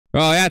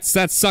Oh,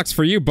 that sucks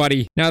for you,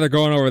 buddy. Now they're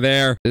going over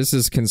there. This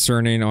is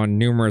concerning on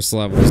numerous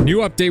levels. New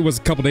update was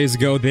a couple days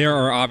ago. There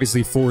are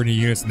obviously 4 new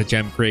units in the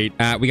gem crate.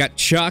 We got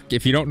Chuck.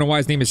 If you don't know why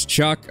his name is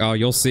Chuck,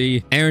 you'll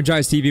see.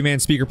 Energized TV man,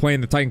 speaker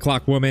plane, the Titan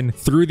Clock woman.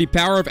 Through the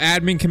power of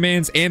admin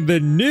commands and the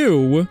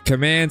new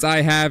commands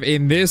I have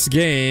in this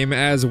game,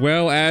 as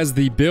well as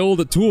the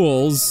build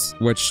tools,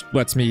 which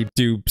lets me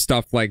do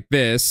stuff like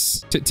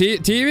this.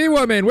 TV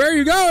woman, where are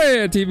you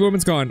going? TV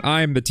woman's gone.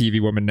 I'm the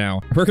TV woman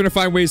now. We're gonna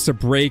find ways to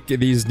break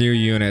these new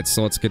units,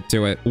 so let's get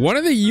to it. One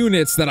of the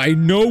units that I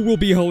know will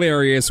be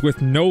hilarious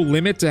with no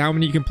limit to how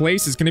many you can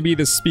place is gonna be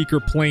the speaker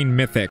plane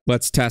mythic.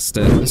 Let's test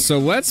it. So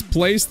let's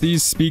place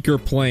these speaker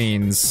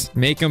planes.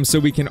 Make them so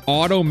we can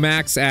auto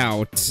max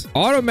out.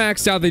 Auto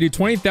max out, they do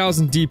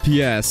 20,000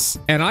 DPS.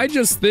 And I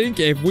just think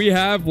if we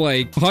have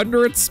like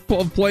hundreds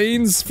of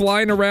planes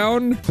flying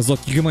around, because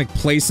look, you can like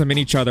place them in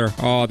each other.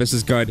 Oh, this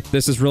is good.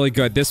 This is really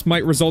good. This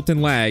might result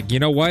in lag. You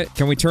know what?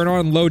 Can we turn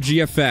on low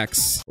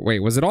GFX? Wait,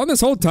 was it on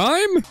this whole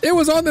time? It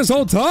was on this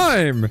whole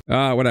time.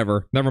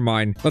 Whatever. Never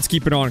mind. Let's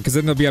keep it on, because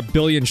then there'll be a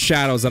billion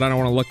shadows that I don't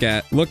want to look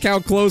at. Look how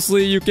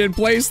closely you can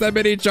place them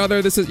in each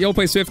other. This is, you'll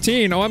place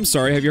 15. Oh, I'm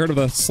sorry. Have you heard of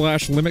the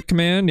 /limit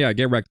command? Yeah,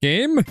 get wrecked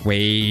game.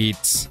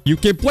 Wait. You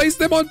can place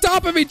them on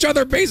top of each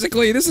other,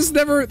 basically. This is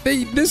never,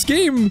 this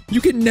game,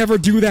 you can never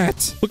do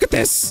that. Look at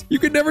this. You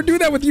can never do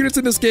that with units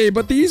in this game,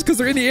 but these, because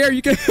they're in the air,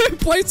 you can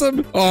place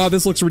them. Oh,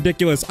 this looks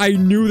ridiculous. I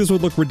knew this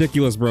would look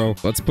ridiculous, bro.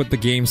 Let's put the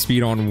game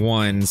speed on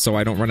 1 so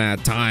I don't run out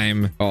of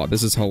time. Oh,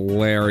 this is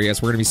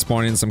hilarious. We're gonna be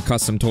spawning some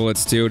custom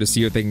toilets too to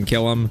see if they can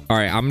kill them. All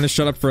right, I'm gonna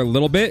shut up for a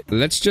little bit.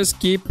 Let's just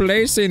keep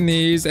placing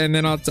these, and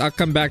then I'll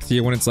come back to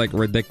you when it's like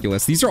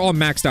ridiculous. These are all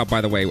maxed out,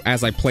 by the way.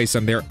 As I place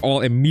them, they're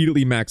all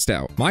immediately maxed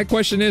out. My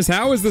question is,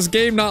 how is this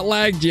game not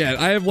lagged yet?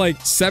 I have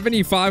like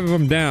 75 of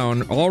them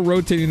down, all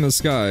rotating in the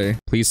sky.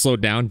 Please slow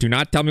down. Do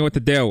not tell me what to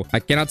do. I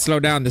cannot slow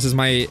down. This is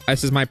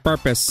my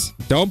purpose.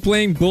 Don't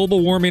blame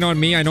global warming on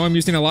me. I know I'm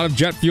using a lot of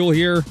jet fuel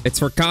here. It's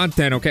for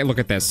content. Okay, look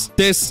at this.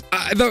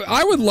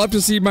 I would love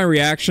to see my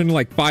reaction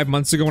like 5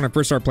 months ago when I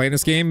first started playing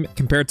this game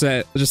compared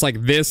to just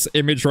like this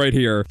image right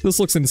here. This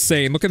looks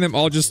insane. Look at them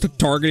all just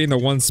targeting the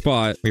one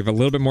spot. We have a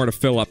little bit more to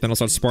fill up. Then I'll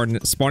start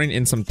spawning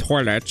in some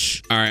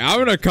toilets. All right, I'm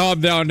gonna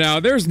calm down now.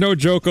 There's no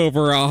joke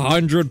over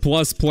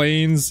 100+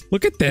 planes.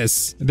 Look at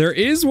this. There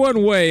is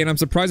one way, and I'm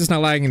surprised it's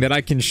not lagging, that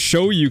I can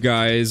show you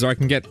guys, or I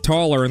can get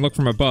taller and look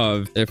from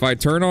above. If I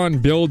turn on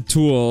build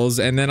tools,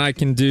 and then I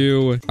can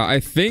do, I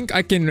think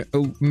I can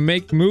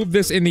move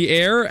this in the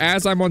air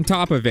as I'm on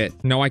top of it.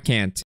 No, I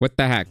can't. What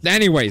the heck?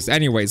 Anyways,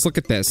 look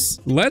at this.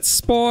 Let's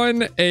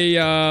spawn a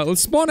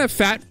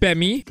fat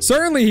Bemmy.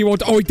 Certainly he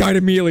won't. Oh, he died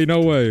immediately.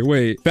 No way.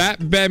 Wait. Fat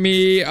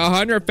Bemmy,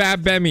 100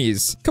 fat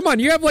Bemmys. Come on,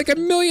 you have like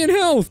 1,000,000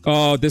 health.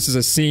 Oh, this is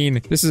a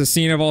scene. This is a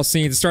scene of all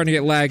scenes. It's starting to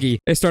get laggy.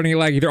 It's starting to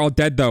get laggy. They're all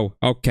dead though.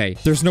 Okay.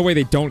 There's no way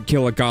they don't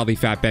kill a godly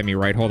fat Bemmy,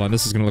 right? Hold on.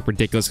 This is gonna look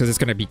ridiculous because it's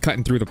gonna be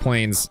cutting through the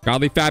plains.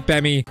 Godly fat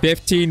Bemmy,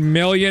 15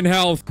 million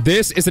health.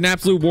 This is an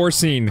absolute war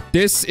scene.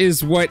 This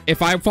is what,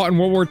 if I fought in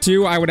World War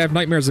II, I would have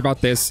nightmares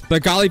about this. The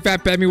godly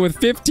fat Bemmy with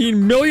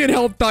 15 million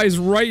health dies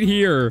right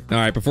here. All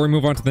right, before we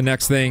move on to the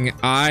next thing,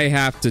 I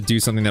have to do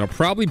something that'll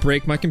probably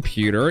break my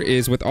computer.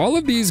 Is with all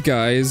of these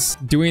guys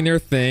doing their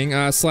thing,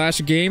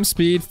 / game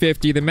speed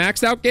 50, the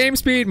maxed out game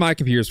speed, my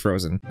computer's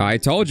frozen. I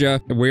told you,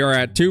 we are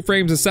at 2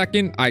 frames a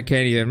second. I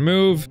can't even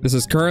move. This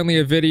is currently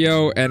a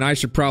video, and I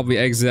should probably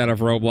exit out of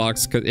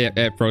Roblox because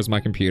it froze my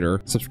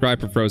computer. Subscribe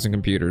for frozen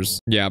computers.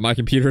 Yeah, my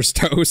computer's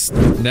toast.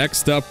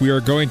 Next up, we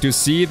are going to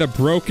see the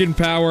broken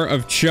power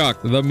of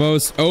Chuck, the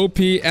most OP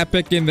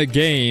epic in the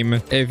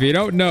game. If you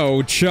don't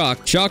know,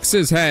 chucks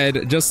his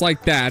head just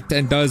like that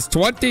and does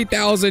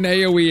 20,000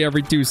 AoE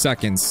every 2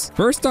 seconds.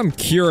 First, I'm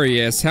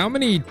curious, how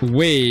many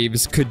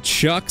waves could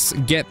Chucks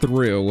get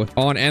through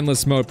on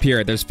endless mode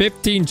period? There's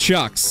 15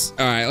 Chucks.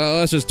 All right,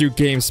 let's just do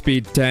game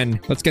speed 10.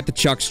 Let's get the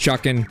Chucks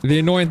chucking. The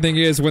annoying thing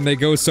is when they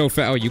go so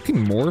fast. Oh, you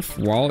can morph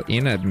while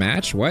in a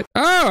match? What?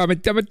 Oh, I'm a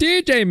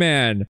DJ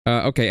man.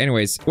 Okay,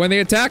 anyways, when they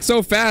attack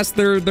so fast,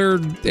 their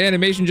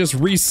animation just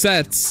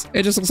resets.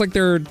 It just looks like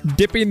they're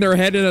dipping their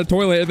head in a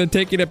toilet and then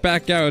taking it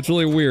back out. It's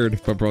really weird.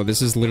 But bro,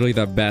 this is literally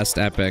the best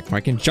epic. I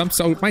can jump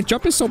my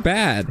jump is so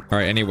bad. All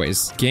right,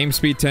 anyways, game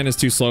speed 10 is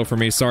too slow for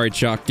me. Sorry,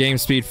 Chuck. Game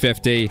speed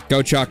 50.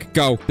 Go, Chuck.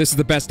 Go. This is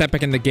the best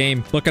epic in the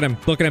game. Look at him.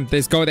 Look at him.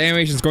 The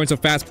animation's going so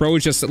fast. Bro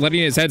is just letting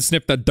his head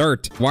sniff the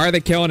dirt. Why are they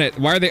killing it?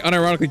 Why are they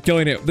unironically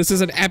killing it? This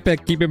is an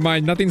epic. Keep in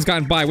mind, nothing's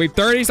gotten by. Wave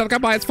 30. Something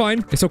got by. It's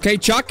fine. It's okay,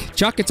 Chuck.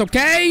 Chuck, it's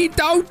okay.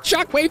 Don't,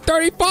 Chuck. Wave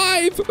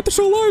 35. But they're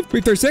still alive.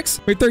 Wave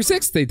 36. Wave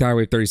 36. They die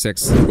wave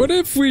 36. What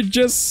if we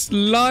just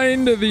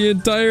lined the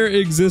entire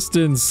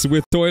existence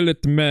with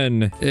toilet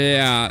men?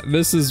 Yeah,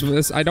 this.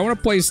 I don't want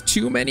to place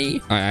too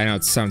many. I know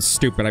it sounds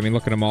stupid. I mean,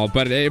 look at them all,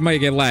 but it might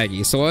get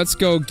laggy. So let's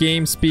go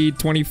game speed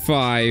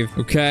 25.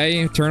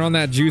 Okay, turn on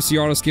that juicy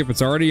auto skip.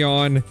 It's already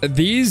on.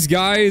 These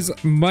guys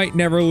might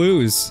never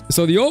lose.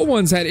 So the old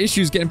ones had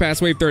issues getting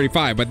past wave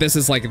 35, but this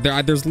is like,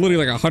 there's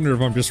literally like 100 of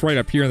them just right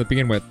up here in the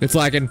begin with. It's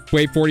lagging.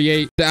 Wave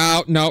 48.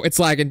 Oh, no, it's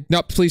lagging.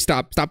 No, please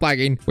stop. Stop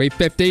lagging. Wave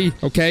 50.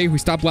 Okay, we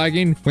stop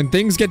lagging. When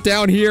things get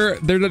down here,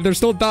 they're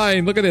still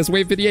dying. Look at this.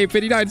 Wave 58,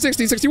 59,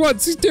 60, 61,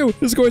 62.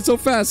 This is going so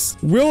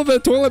fast. Will the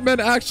toilet men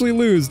actually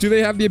lose? Do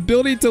they have the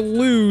ability to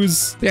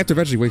lose? They have to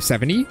eventually wave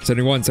 70,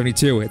 71,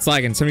 72. It's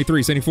lagging.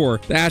 73,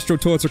 74. The Astro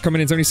toilets are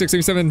coming in. 76,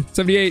 77,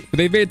 78. But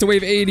they made it to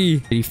wave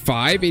 80,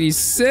 85,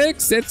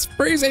 86. It's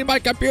freezing my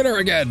computer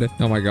again.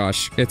 Oh my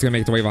gosh. It's gonna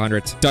make it to wave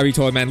 100. W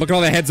toilet man. Look at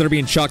all the heads that are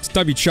being chucked.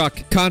 W chuck.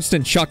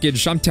 Constant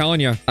chuckage. I'm telling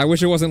you. I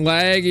wish it wasn't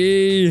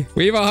laggy.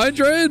 Wave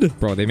 100.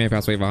 Bro, they may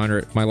pass wave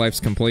 100. My life's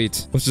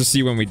complete. Let's just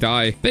see when we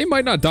die. They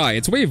might not die.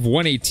 It's wave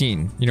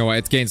 118. You know what?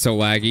 It's getting so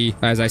laggy.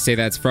 As I say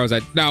that, it's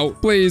frozen. No,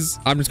 please.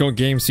 I'm just going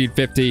game speed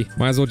 50.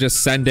 Might as well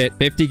just send it.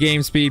 50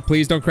 game speed.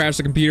 Please don't crash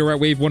the computer. We're at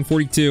wave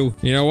 142.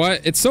 You know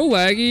what? It's so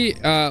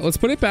laggy. Let's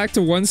put it back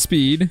to 1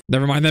 speed.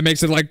 Never mind. That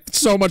makes it like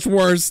so much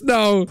worse.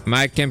 No.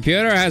 My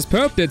computer has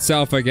pooped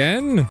itself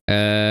again.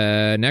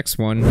 Next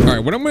one. All right.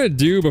 What I'm going to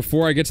do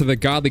before I get to the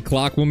godly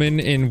clock woman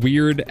in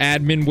weird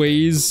admin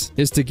ways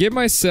is to give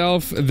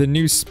myself the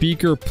new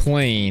speaker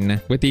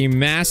plane with the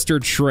master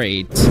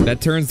trait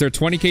that turns their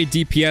 20k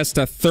DPS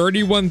to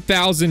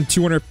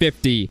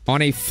 31,250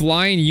 on a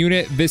flying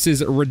unit. This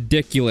is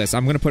ridiculous.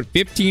 I'm going to put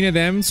 15 of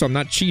them, so I'm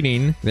not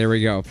cheating. There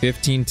we go.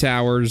 15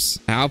 towers.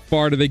 How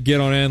far do they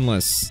get on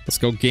endless? Let's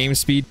go game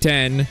speed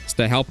 10 just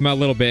to help them out a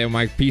little bit.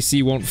 My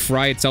PC won't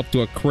fry itself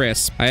to a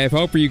crisp. I have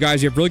hope for you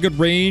guys. You have really good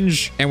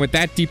range, and with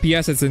that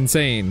DPS, it's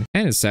insane.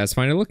 And it's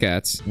satisfying to look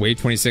at. Wave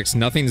 26.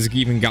 Nothing's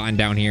even gotten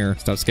down here.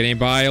 Stuff's getting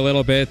by a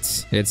little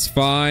bit. It's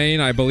fine.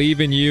 I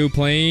believe in you,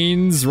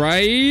 planes,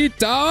 right?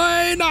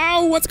 Oh,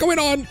 no. What's going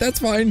on? That's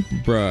fine.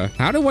 Bruh.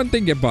 How did one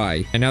thing get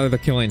by? And now they're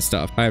killing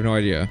stuff. I have no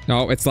idea.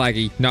 No, it's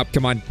laggy. Nope.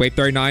 Come on. Wave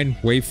 39.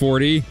 Wave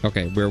 40.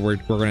 Okay, we're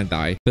gonna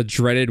die. The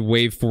dreaded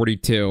wave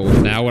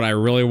 42. Now what I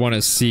really want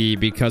to see,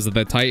 because of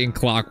the Titan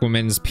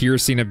Clockwoman's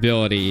piercing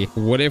ability,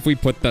 what if we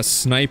put the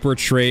sniper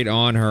trait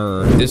on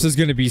her? This is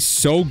gonna be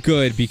so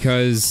good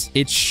because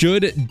it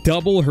should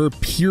double her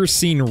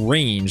piercing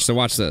range. So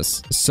watch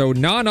this. So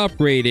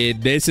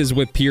non-upgraded, this is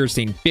with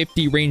piercing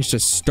 50 range to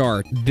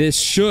start. This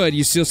should,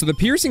 you see, so the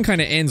piercing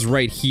kind of ends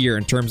right here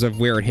in terms of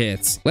where it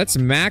hits. Let's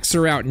max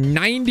her out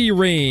 90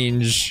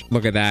 range.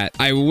 Look at that.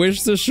 I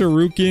wish the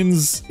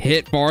shurikens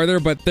hit farther,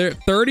 but they're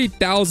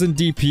 30,000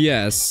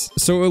 DPS.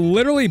 So it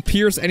literally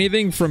pierce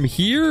anything from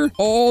here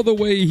all the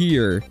way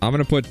here. I'm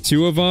gonna put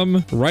 2 of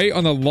them right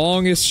on the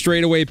longest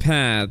straightaway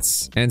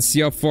paths and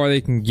see how far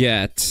they can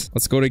get.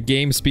 Let's go to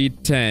game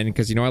speed 10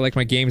 because you know I like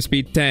my game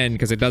speed 10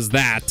 because it does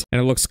that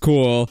and it looks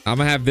cool. I'm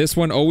gonna have this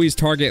one always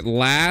target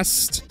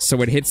last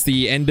so it hits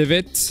the end of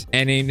it.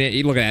 And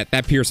look at that.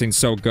 That piercing's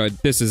so good.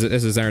 This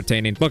is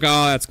entertaining. Look,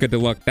 oh, that's good to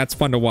look. That's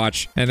fun to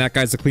watch. And that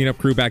guy's the cleanup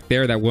crew back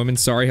there. That woman,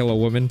 sorry, hello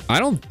woman. I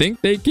don't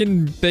think they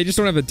just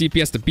don't have the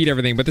DPS to beat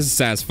everything, but this is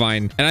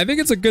satisfying. And I think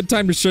it's a good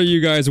time to show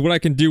you guys what I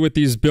can do with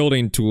these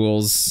building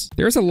tools.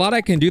 There's a lot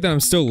I can do that I'm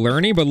still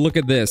learning, but look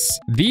at this.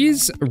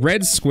 These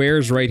red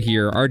squares right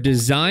here are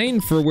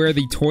designed for where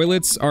the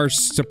toilets are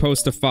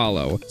supposed to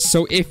follow.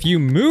 So if you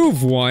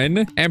move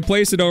one and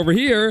place it over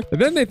here,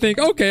 then they think,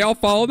 okay, I'll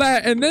follow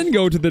that and then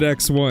go to the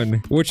next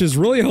one, which is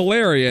really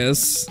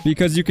hilarious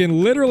because you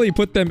can literally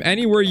put them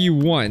anywhere you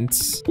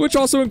want, which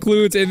also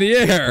includes in the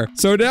air.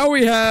 So now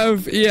we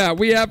have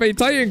a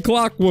Titan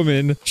Clock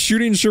Woman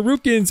shooting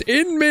shurikens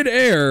in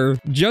midair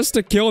just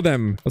to kill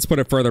them. Let's put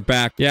it further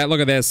back. Yeah, look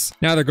at this.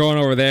 Now they're going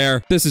over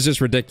there. This is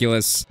just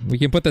ridiculous. We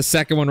can put the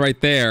second one right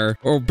there,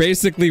 or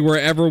basically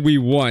wherever we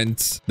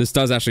want. This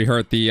does actually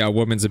hurt the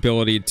woman's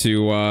ability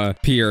to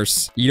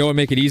pierce. You know what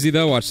make it easy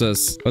though? Watch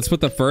this. Let's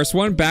put the first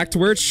one back to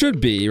where it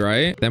should be,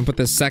 right? Then put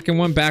the second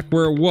one back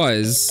where it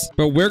was.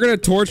 But we're gonna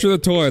torture the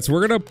toilets.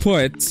 We're gonna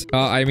put,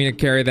 I mean to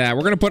carry that.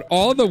 We're gonna put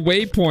all the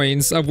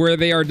waypoints of where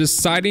they are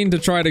deciding to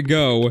try to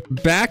go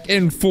back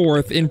and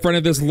forth in front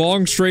of this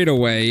long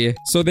straightaway.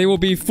 So they will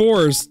be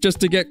forced just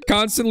to get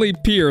constantly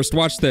pierced.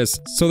 Watch this.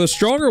 So the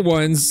stronger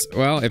ones,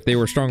 well, if they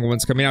were stronger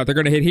ones coming out, they're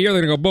gonna hit here.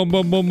 They're gonna go boom,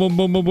 boom, boom, boom,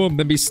 boom, boom, boom,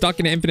 then be stuck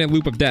in an infinite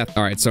loop of death.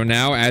 All right, so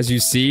now as you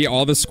see,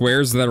 all the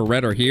squares that are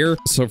red are here.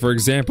 So for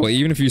example,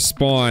 even if you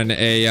spawn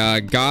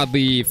a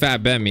godly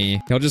fat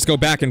Bemi, he'll just go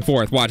back and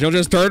forth. Watch, he'll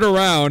just turn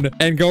around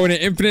and go in an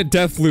infinite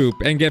death loop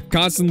and get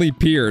constantly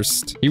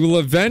pierced. He will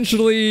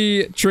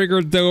eventually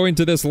trigger going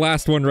to this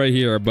last one right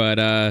here, but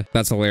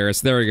that's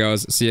hilarious. There he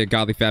goes. See a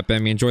godly fat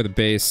Bemi. Enjoy the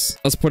base.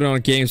 Let's put it on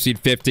game speed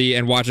 50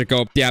 and watch it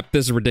go. Yep,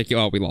 this is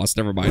ridiculous. Oh, we lost.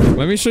 Never mind.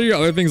 Let me show you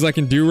other things I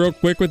can do real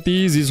quick with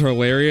these. These are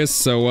hilarious.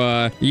 So,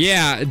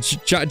 yeah,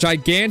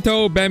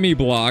 giganto Bemi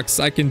blocks.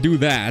 I can do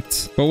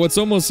that. But what's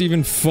almost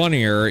even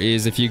funnier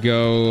is if you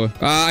go,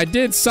 I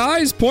did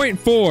size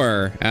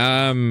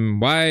 0.4.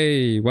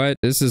 Why? What?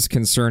 This is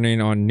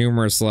concerning on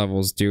numerous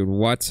levels, dude.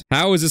 What?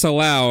 How is this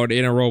allowed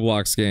in a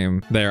Roblox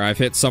game? There, I've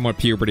hit somewhat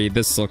puberty.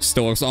 This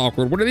still looks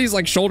awkward. What are these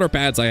like shoulder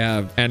pads I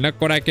have? And look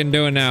what I can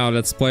do now.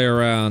 Let's play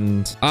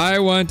around. I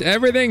want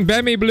everything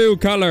Bemi blue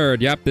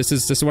colored. Yep, this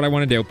is what I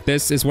want to do.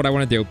 This is what I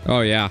want to do.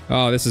 Oh yeah,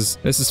 Oh, this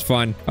is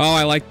fun. Oh,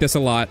 I like this a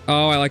lot.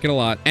 Oh, I like it a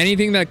lot.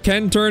 Anything that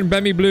can turn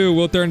Bemmy blue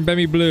will turn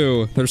Bemmy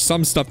blue. There's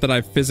some stuff that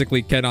I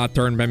physically cannot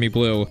turn Bemmy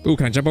blue. Ooh,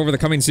 can I jump over the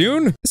coming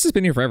soon? This has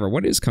been here forever.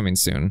 What is coming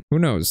soon? Who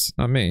knows?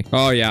 Not me.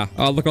 Oh, yeah.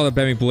 Oh, look at all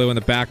the Bemmy blue in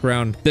the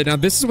background. Now,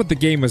 this is what the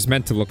game was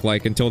meant to look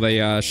like until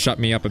they shut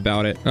me up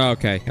about it.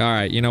 Okay. All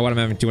right. You know what? I'm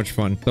having too much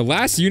fun. The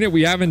last unit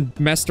we haven't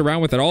messed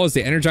around with at all is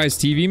the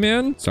energized TV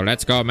man. So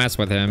let's go mess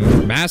with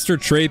him. Master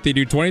trait. They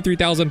do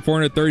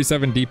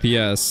 23,437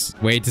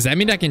 DPS. Wait, does that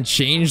mean I can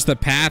change the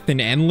path in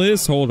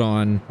endless? Hold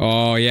on.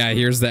 Oh, yeah.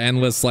 Here's the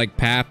endless, like,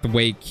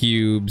 pathway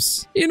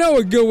cubes. You know,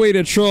 a good way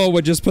to troll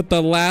would just put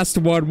the last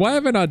one. Why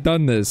have I not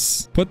done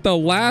this? Put the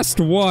last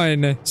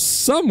one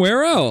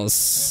somewhere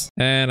else.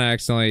 And I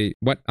accidentally...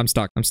 What? I'm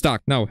stuck. I'm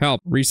stuck. No,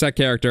 help. Reset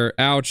character.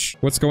 Ouch.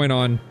 What's going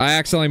on? I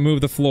accidentally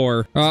moved the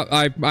floor.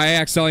 I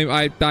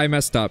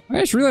messed up. I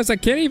just realized I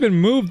can't even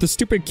move the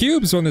stupid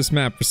cubes on this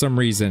map for some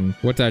reason.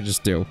 What did I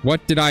just do?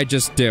 What did I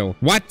just do?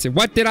 What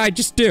did I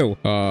just do?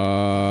 Help.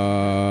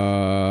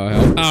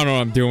 I don't know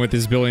what I'm doing with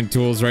these building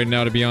tools right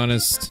now, to be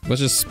honest.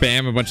 Let's just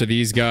spam a bunch of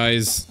these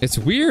guys. It's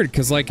weird,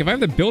 because, like, if I have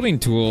the building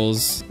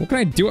tools, what can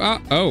I do?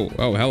 Oh,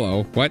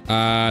 hello. What?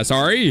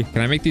 Sorry?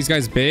 Can I make these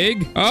guys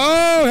big?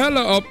 Oh,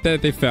 hello. Oh,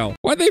 they fell.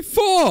 Why'd they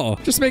fall?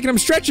 Just making them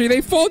stretchy.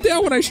 They fall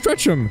down when I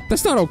stretch them.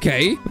 That's not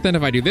okay. But then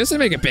if I do this and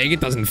make it big, it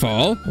doesn't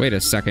fall. Wait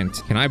a second.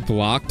 Can I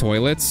block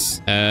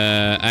toilets?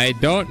 I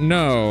don't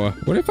know.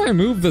 What if I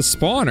move the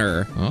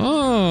spawner?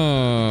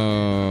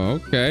 Oh,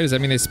 okay. Does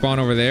that mean they spawn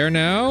over there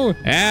now?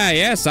 Ah,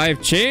 yes.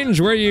 I've changed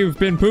where you've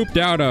been pooped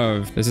out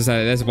of.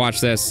 Let's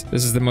watch this.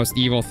 This is the most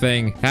evil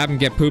thing. Have them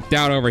get pooped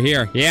out over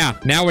here. Yeah.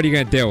 Now what are you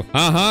gonna do?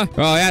 Uh-huh.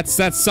 Well, that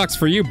sucks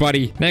for you,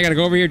 buddy. Now I gotta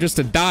go over here just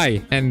to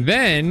die. And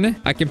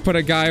then I can put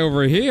a guy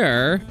over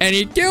here and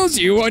he kills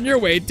you on your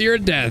way to your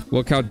death.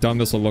 Look how dumb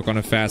this will look on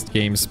a fast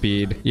game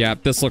speed. Yeah,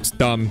 this looks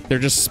dumb. They're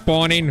just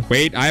spawning.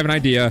 Wait, I have an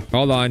idea.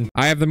 Hold on.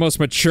 I have the most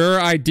mature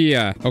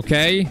idea.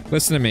 Okay?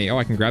 Listen to me. Oh,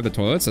 I can grab the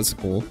toilets. That's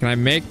cool. Can I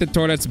make the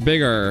toilets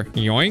bigger?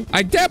 Yoink.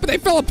 I did, but they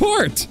fell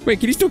apart. Wait,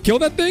 can he still kill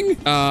that thing?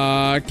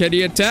 Can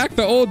he attack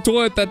the old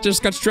toilet that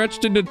just got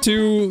stretched into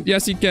two?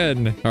 Yes, he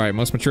can. All right,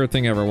 most mature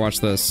thing ever. Watch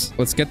this.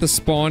 Let's get the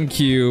spawn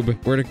cube.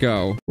 Where'd it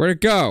go? Where'd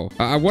it go?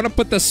 I want to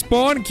put the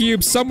spawn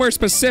cube somewhere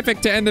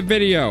specific to end the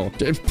video.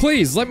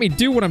 Please, let me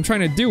do what I'm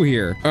trying to do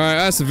here. All right,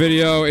 that's the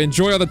video.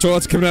 Enjoy all the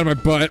toilets coming out of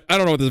my butt. I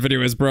don't know what this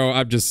video is, bro.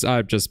 I'm just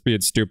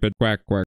being stupid. Quack, quack.